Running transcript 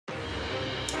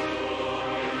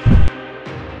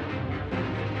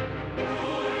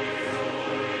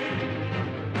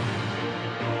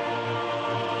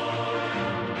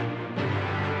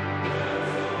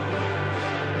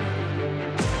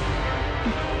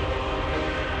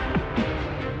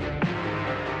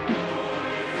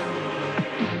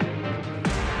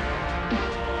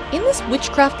this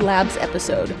Which Craft Labs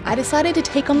episode, I decided to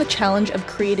take on the challenge of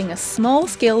creating a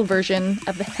small-scale version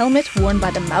of the helmet worn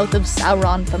by the mouth of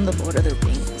Sauron from the Lord of the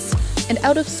Rings, and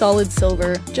out of solid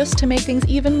silver, just to make things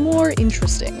even more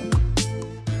interesting.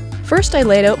 First, I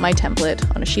laid out my template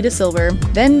on a sheet of silver,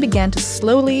 then began to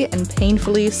slowly and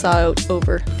painfully saw out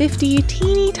over 50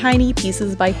 teeny tiny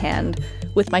pieces by hand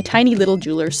with my tiny little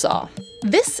jeweler's saw.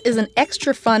 This is an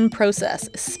extra fun process,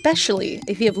 especially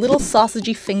if you have little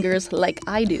sausagey fingers like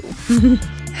I do.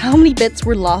 How many bits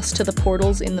were lost to the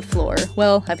portals in the floor?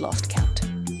 Well, I've lost count.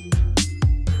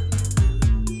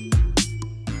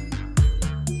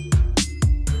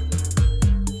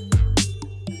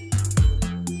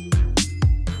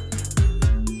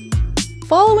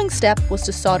 Following step was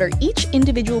to solder each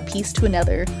individual piece to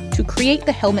another to create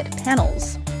the helmet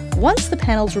panels. Once the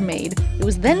panels were made, it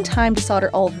was then time to solder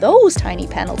all those tiny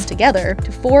panels together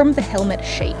to form the helmet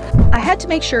shape. I had to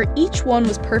make sure each one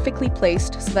was perfectly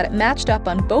placed so that it matched up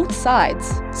on both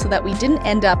sides so that we didn't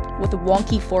end up with a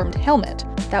wonky formed helmet.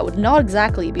 That would not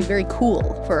exactly be very cool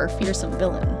for our fearsome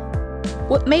villain.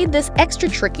 What made this extra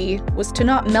tricky was to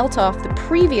not melt off the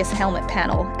previous helmet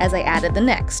panel as I added the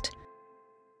next.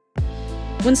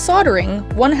 When soldering,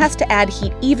 one has to add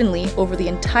heat evenly over the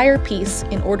entire piece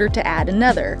in order to add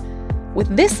another.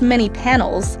 With this many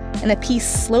panels, and a piece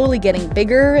slowly getting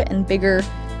bigger and bigger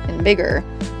and bigger,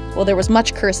 well, there was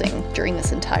much cursing during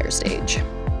this entire stage.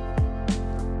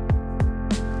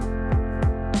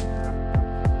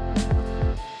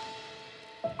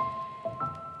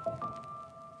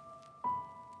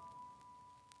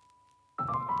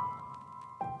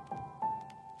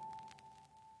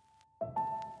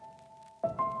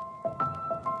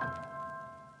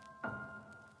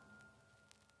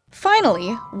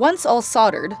 Finally, once all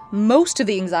soldered, most of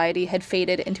the anxiety had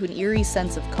faded into an eerie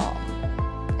sense of calm.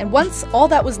 And once all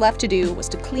that was left to do was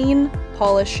to clean,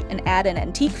 polish, and add an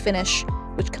antique finish,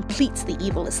 which completes the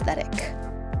evil aesthetic.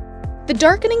 The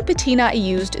darkening patina I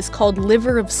used is called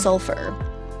liver of sulfur,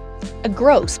 a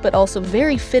gross but also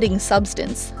very fitting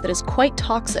substance that is quite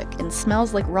toxic and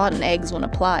smells like rotten eggs when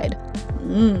applied.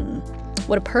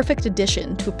 What a perfect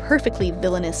addition to a perfectly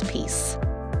villainous piece.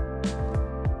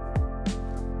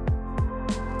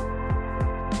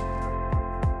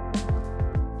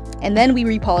 And then we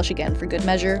repolish again for good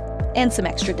measure, and some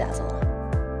extra dazzle.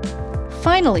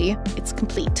 Finally, it's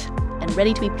complete, and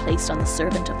ready to be placed on the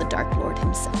servant of the Dark Lord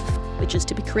himself, which is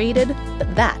to be created,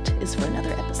 but that is for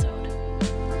another episode.